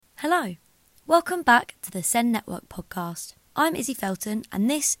Hello, welcome back to the SEND Network podcast. I'm Izzy Felton and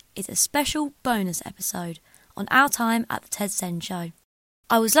this is a special bonus episode on our time at the TED SEND show.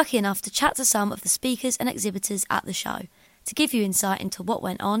 I was lucky enough to chat to some of the speakers and exhibitors at the show to give you insight into what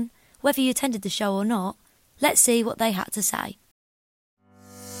went on, whether you attended the show or not. Let's see what they had to say.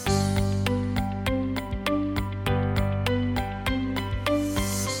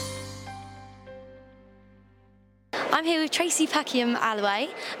 I'm here with Tracy Packiam-Alloway.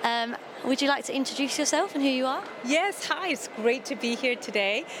 Would you like to introduce yourself and who you are? Yes, hi, it's great to be here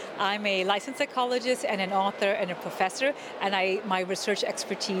today. I'm a licensed psychologist and an author and a professor, and my research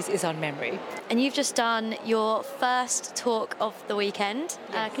expertise is on memory. And you've just done your first talk of the weekend.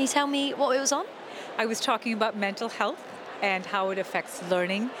 Yes. Can you tell me what it was on? I was talking about mental health and how it affects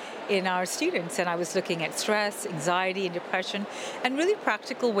learning in our students. And I was looking at stress, anxiety, and depression, and really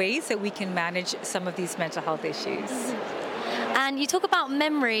practical ways that we can manage some of these mental health issues. Mm-hmm. And you talk about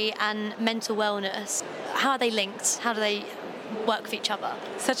memory and mental wellness. How are they linked? How do they work with each other?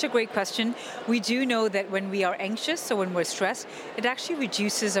 Such a great question. We do know that when we are anxious or when we're stressed, it actually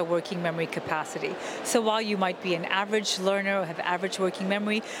reduces our working memory capacity. So while you might be an average learner or have average working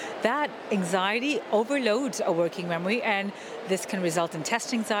memory, that anxiety overloads our working memory, and this can result in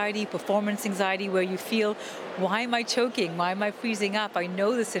test anxiety, performance anxiety, where you feel, why am I choking? Why am I freezing up? I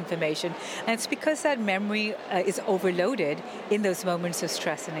know this information. And it's because that memory is overloaded in those moments of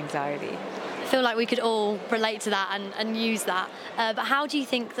stress and anxiety. I feel like we could all relate to that and use that. But how do you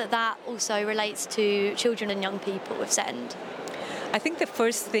think that also relates to children and young people with SEND? I think the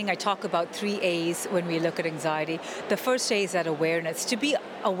first thing, I talk about 3 A's when we look at anxiety. The first A is that awareness. To be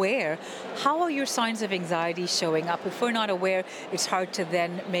aware, how are your signs of anxiety showing up? If we're not aware, it's hard to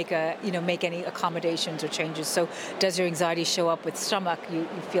then make any accommodations or changes. So does your anxiety show up with stomach? You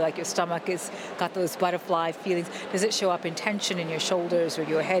feel like your stomach has got those butterfly feelings. Does it show up in tension in your shoulders or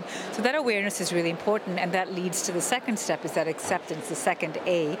your head? So that awareness is really important, and that leads to the second step, is that acceptance, the second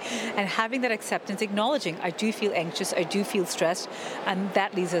A. And having that acceptance, acknowledging, I do feel anxious, I do feel stressed, and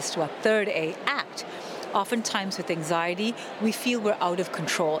that leads us to a third A, act. Oftentimes with anxiety, we feel we're out of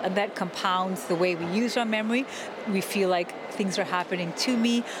control, and that compounds the way we use our memory. We feel like things are happening to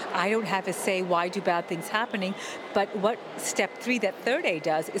me. I don't have a say. Why do bad things happening? But what step 3, that third A,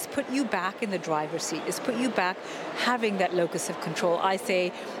 does is put you back in the driver's seat, is put you back having that locus of control. I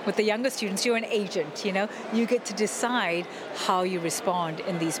say with the younger students, you're an agent, you get to decide how you respond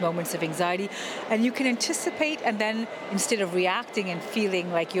in these moments of anxiety, and you can anticipate, and then instead of reacting and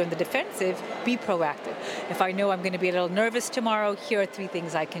feeling like you're on the defensive, be proactive. If I know I'm going to be a little nervous tomorrow, here are 3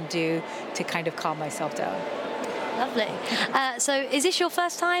 things I can do to kind of calm myself down. Lovely. So is this your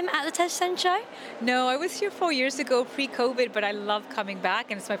first time at the TED SEND show? No, I was here 4 years ago, pre-COVID, but I love coming back,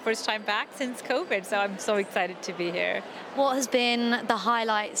 and it's my first time back since COVID, so I'm so excited to be here. What has been the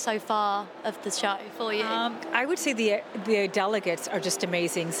highlight so far of the show for you? I would say the delegates are just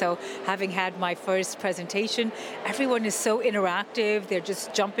amazing. So having had my first presentation, everyone is so interactive. They're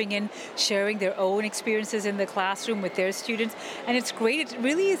just jumping in, sharing their own experiences in the classroom with their students, and it's great. It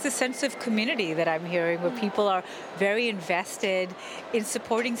really is a sense of community that I'm hearing, where people are very invested in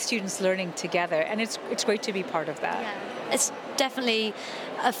supporting students learning together, and it's great to be part of that. Yeah. It's definitely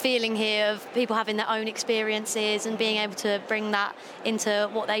a feeling here of people having their own experiences and being able to bring that into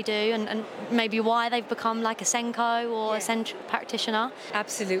what they do, and maybe why they've become like a SENCO or a SEND practitioner.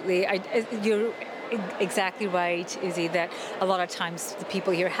 Absolutely. You're exactly right, Izzy, that a lot of times the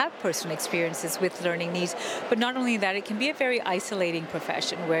people here have personal experiences with learning needs, but not only that, it can be a very isolating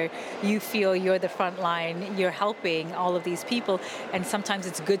profession where you feel you're the front line, you're helping all of these people, and sometimes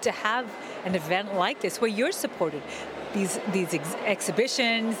it's good to have an event like this where you're supported. These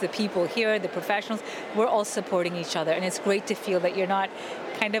exhibitions, the people here, the professionals, we're all supporting each other, and it's great to feel that you're not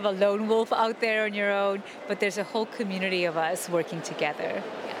kind of a lone wolf out there on your own, but there's a whole community of us working together.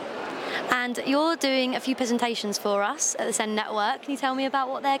 And you're doing a few presentations for us at the SEND Network. Can you tell me about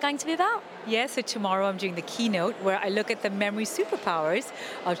what they're going to be about? Yes, so tomorrow I'm doing the keynote where I look at the memory superpowers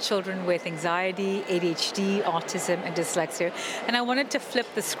of children with anxiety, ADHD, autism, and dyslexia. And I wanted to flip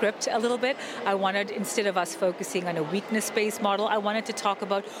the script a little bit. I wanted, instead of us focusing on a weakness-based model, I wanted to talk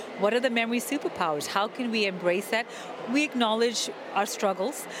about what are the memory superpowers? How can we embrace that? We acknowledge our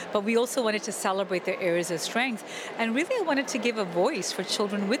struggles, but we also wanted to celebrate their areas of strength. And really I wanted to give a voice for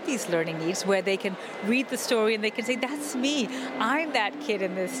children with these learning needs where they can read the story and they can say, that's me. I'm that kid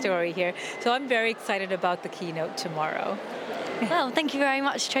in this story here. So I'm very excited about the keynote tomorrow. Well, thank you very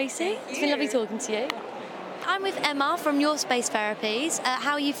much, Tracy. It's been lovely talking to you. I'm with Emma from Your Space Therapies.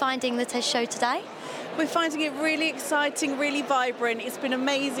 How are you finding the TED show today? We're finding it really exciting, really vibrant. It's been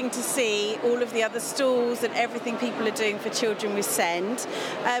amazing to see all of the other stalls and everything people are doing for children with SEND.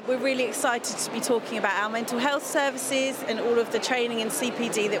 We're really excited to be talking about our mental health services and all of the training and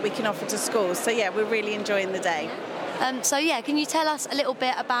CPD that we can offer to schools. So yeah, we're really enjoying the day. Can you tell us a little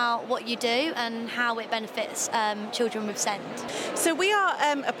bit about what you do and how it benefits children with SEND? So we are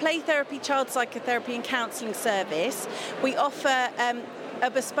a play therapy, child psychotherapy and counselling service. We offer a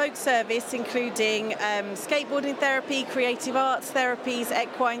bespoke service including skateboarding therapy, creative arts therapies,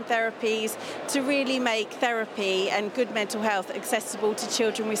 equine therapies, to really make therapy and good mental health accessible to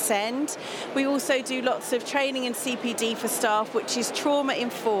children with SEND. We also do lots of training and CPD for staff, which is trauma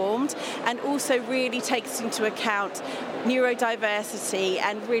informed and also really takes into account neurodiversity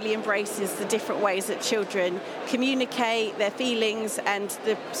and really embraces the different ways that children communicate their feelings and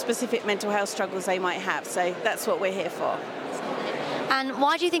the specific mental health struggles they might have. So that's what we're here for. And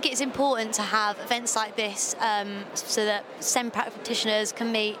why do you think it's important to have events like this so that SEND practitioners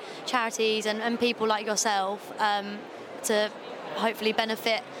can meet charities and people like yourself to hopefully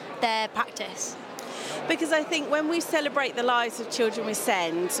benefit their practice? Because I think when we celebrate the lives of children with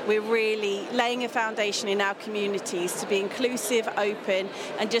SEND, we're really laying a foundation in our communities to be inclusive, open,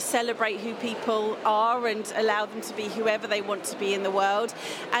 and just celebrate who people are and allow them to be whoever they want to be in the world.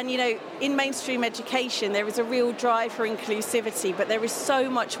 And, you know, in mainstream education, there is a real drive for inclusivity, but there is so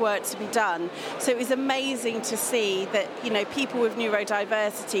much work to be done. So it was amazing to see that, you know, people with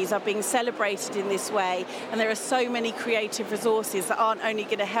neurodiversities are being celebrated in this way, and there are so many creative resources that aren't only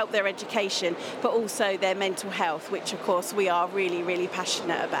going to help their education, but also their mental health, which of course we are really, really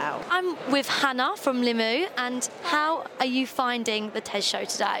passionate about. I'm with Hannah from Limu, and how are you finding the TED show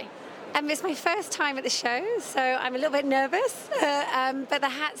today? It's my first time at the show, so I'm a little bit nervous, but the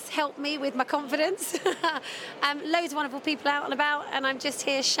hats help me with my confidence. Loads of wonderful people out and about, and I'm just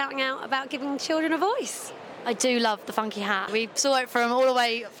here shouting out about giving children a voice. I do love the funky hat. We saw it from all the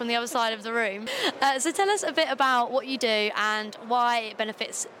way from the other side of the room. So tell us a bit about what you do and why it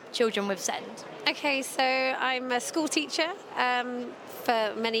benefits children with SEND. Okay, so I'm a school teacher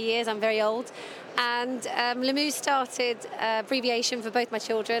for many years. I'm very old. And Limu started abbreviation for both my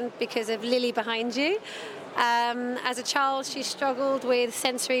children because of Lily behind you. As a child, she struggled with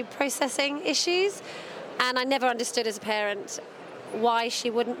sensory processing issues, and I never understood as a parent why she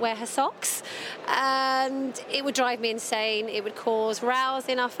wouldn't wear her socks, and it would drive me insane. It would cause rows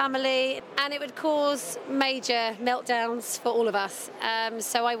in our family, and it would cause major meltdowns for all of us.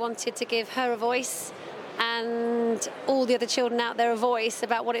 So I wanted to give her a voice and all the other children out there a voice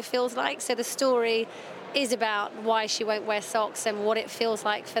about what it feels like. So the story is about why she won't wear socks and what it feels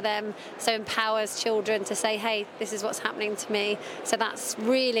like for them, so empowers children to say, hey, this is what's happening to me. So that's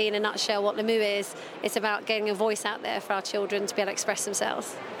really, in a nutshell, what Limu is. It's about getting a voice out there for our children to be able to express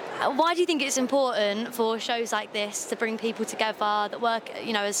themselves. Why do you think it's important for shows like this to bring people together that work,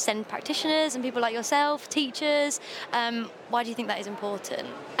 you know, as SEND practitioners and people like yourself, teachers? Why do you think that is important?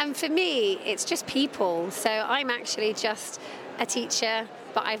 And for me, it's just people. So I'm actually just a teacher,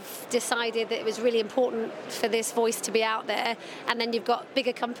 but I've decided that it was really important for this voice to be out there. And then you've got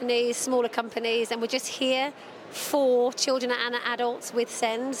bigger companies, smaller companies, and we're just here for children and adults with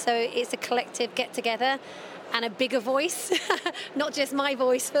SEND. So it's a collective get-together and a bigger voice, not just my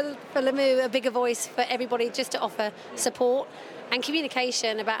voice for Limu, a bigger voice for everybody, just to offer support and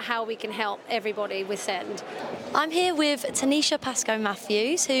communication about how we can help everybody with SEND. I'm here with Tanisha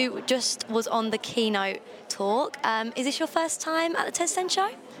Pascoe-Matthews, who just was on the keynote talk. Is this your first time at the TED SEND show?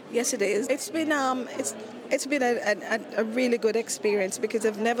 Yes, it is. It's been a really good experience because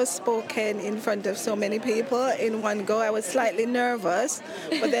I've never spoken in front of so many people in one go. I was slightly nervous,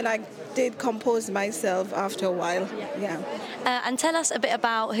 but then I did compose myself after a while. Yeah. And tell us a bit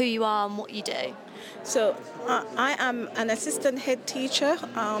about who you are and what you do. So I am an assistant head teacher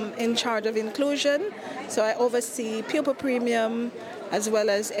in charge of inclusion. So I oversee pupil premium as well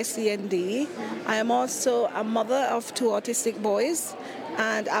as SEND. I am also a mother of 2 autistic boys,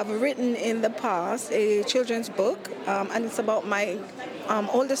 and I've written in the past a children's book, and it's about my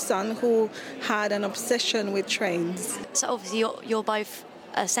oldest son who had an obsession with trains. So obviously you're both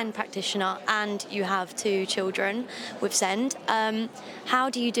a SEND practitioner and you have 2 children with SEND. How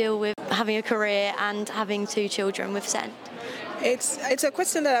do you deal with having a career and having 2 children with SEND? It's a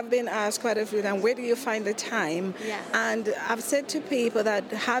question that I've been asked quite a few times. Where do you find the time? Yeah. And I've said to people that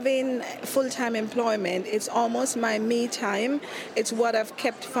having full-time employment is almost my me time. It's what I've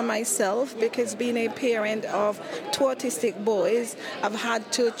kept for myself, because being a parent of 2 autistic boys, I've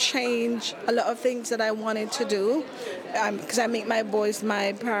had to change a lot of things that I wanted to do. because I make my boys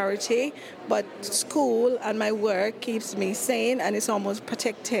my priority, but school and my work keeps me sane, and it's almost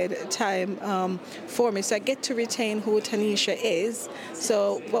protected time for me. So I get to retain who Tanisha is.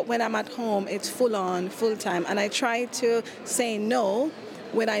 So but when I'm at home, it's full on, full time, and I try to say no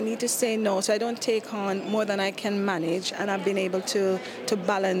when I need to say no, so I don't take on more than I can manage, and I've been able to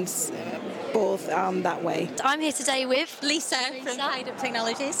balance both that way. I'm here today with Lisa from Hyde Up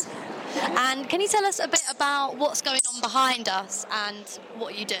Technologies. And can you tell us a bit about what's going on behind us and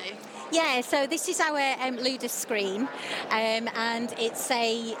what you do? Yeah, so this is our Ludus screen, and it's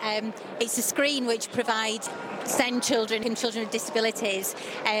a screen which provides SEND children and children with disabilities.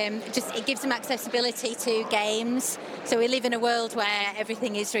 It gives them accessibility to games. So we live in a world where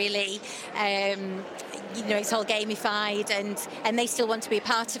everything is really, it's all gamified, and they still want to be a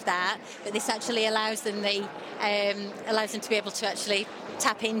part of that. But this actually allows them to be able to actually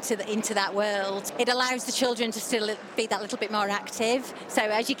tap into that world. It allows the children to still be that little bit more active. So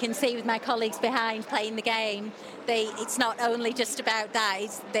as you can see with my colleagues behind playing the game, it's not only just about that.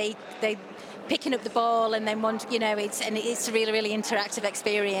 They picking up the ball and then it's a really, really interactive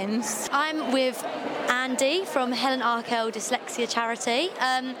experience. I'm with Andy from Helen Arkell Dyslexia Charity.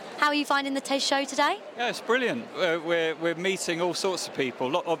 How are you finding the TES show today? Yeah, it's brilliant. We're meeting all sorts of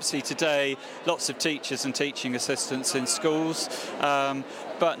people. Obviously today, lots of teachers and teaching assistants in schools,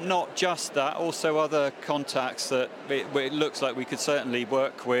 but not just that, also other contacts that it looks like we could certainly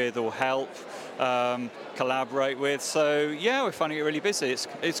work with or help. Collaborate with. So yeah, we're finding it really busy.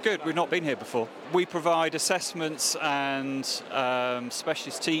 It's good. We've not been here before. We provide assessments and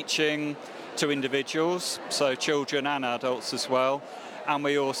specialist teaching to individuals, so children and adults as well. And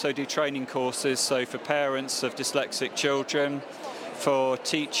we also do training courses, so for parents of dyslexic children, for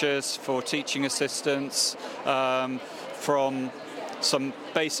teachers, for teaching assistants, from some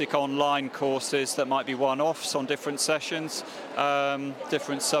basic online courses that might be one-offs on different sessions,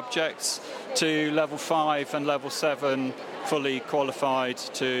 different subjects, to level 5 and level 7 fully qualified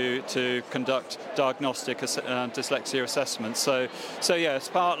to conduct diagnostic dyslexia assessments. So yeah, it's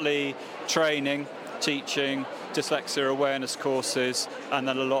partly training, teaching, dyslexia awareness courses, and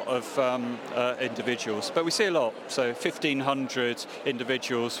then a lot of individuals. But we see a lot, so 1,500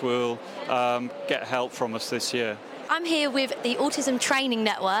 individuals will get help from us this year. I'm here with the Autism Training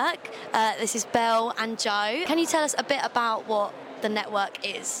Network. This is Belle and Joe. Can you tell us a bit about what the network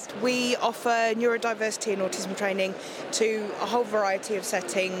is? We offer neurodiversity and autism training to a whole variety of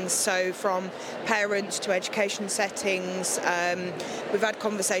settings, so from parents to education settings. We've had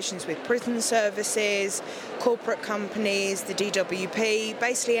conversations with prison services, corporate companies, the DWP,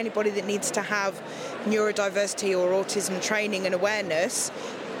 basically anybody that needs to have neurodiversity or autism training and awareness.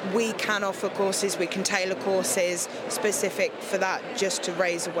 We can offer courses, we can tailor courses specific for that, just to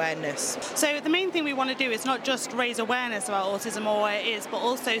raise awareness. So the main thing we want to do is not just raise awareness about autism or what it is, but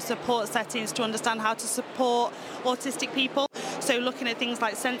also support settings to understand how to support autistic people. So looking at things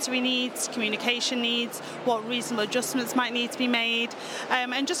like sensory needs, communication needs, what reasonable adjustments might need to be made,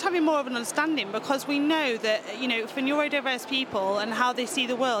 and just having more of an understanding, because we know that, for neurodiverse people and how they see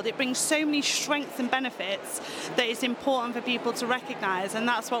the world, it brings so many strengths and benefits that it's important for people to recognise, and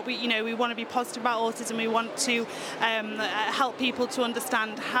that's what we want to be positive about autism. We want to help people to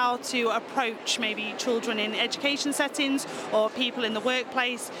understand how to approach maybe children in education settings or people in the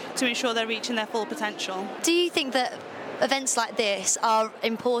workplace to ensure they're reaching their full potential. Do you think that events like this are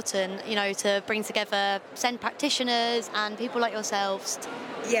important, to bring together SEND practitioners and people like yourselves?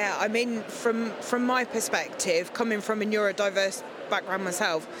 Yeah, I mean, from my perspective, coming from a neurodiverse background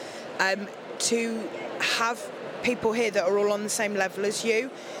myself, to have people here that are all on the same level as you,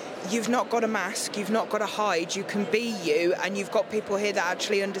 you've not got a mask, you've not got to hide, you can be you, and you've got people here that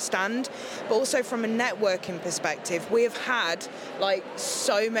actually understand. But also from a networking perspective, we have had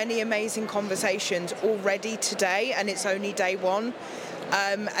so many amazing conversations already today, and it's only day one.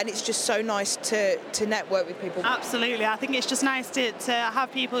 And it's just so nice to network with people. Absolutely. I think it's just nice to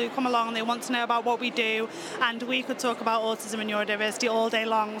have people who come along and they want to know about what we do, and we could talk about autism and neurodiversity all day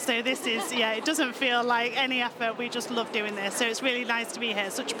long. So this is, it doesn't feel like any effort. We just love doing this. So it's really nice to be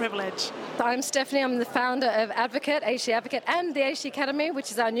here. Such a privilege. I'm Stephanie. I'm the founder of Advocate, HD Advocate, and the HD Academy, which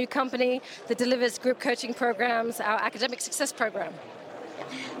is our new company that delivers group coaching programs, our academic success program.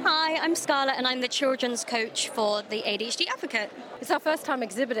 Hi, I'm Scarlett and I'm the children's coach for the ADHD Advocate. It's our first time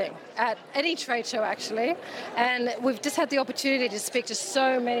exhibiting at any trade show actually, and we've just had the opportunity to speak to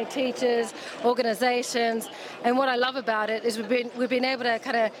so many teachers, organisations, and what I love about it is we've been able to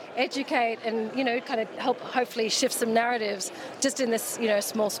kind of educate and kind of help hopefully shift some narratives just in this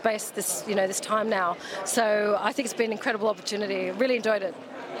small space this time now. So I think it's been an incredible opportunity. Really enjoyed it.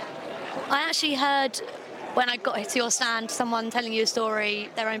 I actually heard when I got to your stand, someone telling you a story,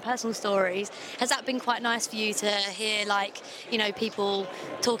 their own personal stories. Has that been quite nice for you to hear, like, you know, people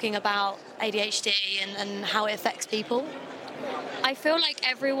talking about ADHD and how it affects people? I feel like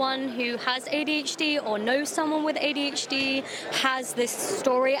everyone who has ADHD or knows someone with ADHD has this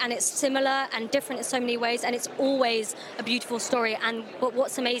story, and it's similar and different in so many ways, and it's always a beautiful story. And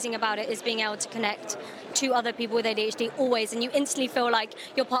what's amazing about it is being able to connect to other people with ADHD always, and you instantly feel like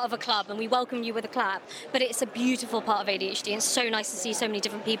you're part of a club, and we welcome you with a clap. But it's a beautiful part of ADHD, and it's so nice to see so many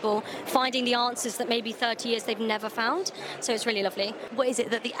different people finding the answers that maybe 30 years they've never found. So it's really lovely. What is it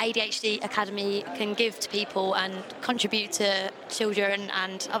that the ADHD Academy can give to people and contribute to children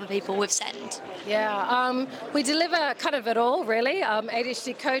and other people with SEND? Yeah, we deliver kind of it all, really.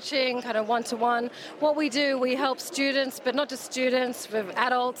 ADHD coaching, kind of one-to-one. What we do, we help students, but not just students, with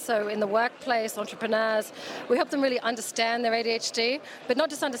adults, so in the workplace, entrepreneurs. We help them really understand their ADHD, but not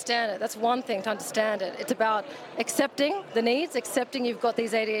just understand it. That's one thing, to understand it. It's about accepting the needs, accepting you've got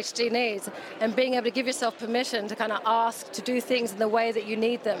these ADHD needs, and being able to give yourself permission to kind of ask to do things in the way that you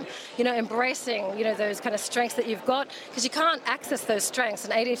need them. You know, embracing, you know, those kind of strengths that you've got, because you can't access those strengths,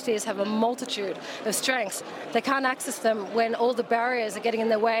 and ADHDs have a multitude of strengths. They can't access them when all the barriers are getting in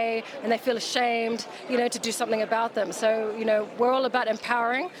their way and they feel ashamed, you know, to do something about them. So, you know, we're all about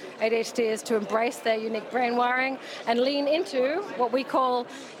empowering ADHDs to embrace their unique brain wiring and lean into what we call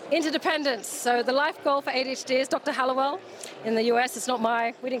interdependence. So the life goal for ADHD is Dr. Hallowell in the US. It's not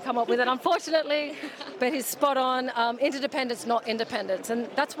we didn't come up with it, unfortunately, but he's spot on. Interdependence, not independence. And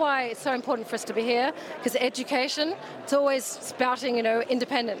that's why it's so important for us to be here, because education, it's always spouting, you know,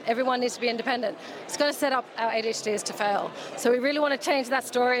 independent. Everyone needs to be independent. It's going to set up our ADHDs to fail. So we really want to change that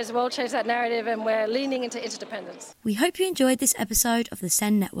story as well, change that narrative, and we're leaning into interdependence. We hope you enjoyed this episode of the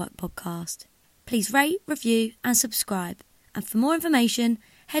SEND Network podcast. Please rate, review and subscribe. And for more information,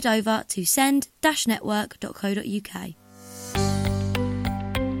 head over to send-network.co.uk.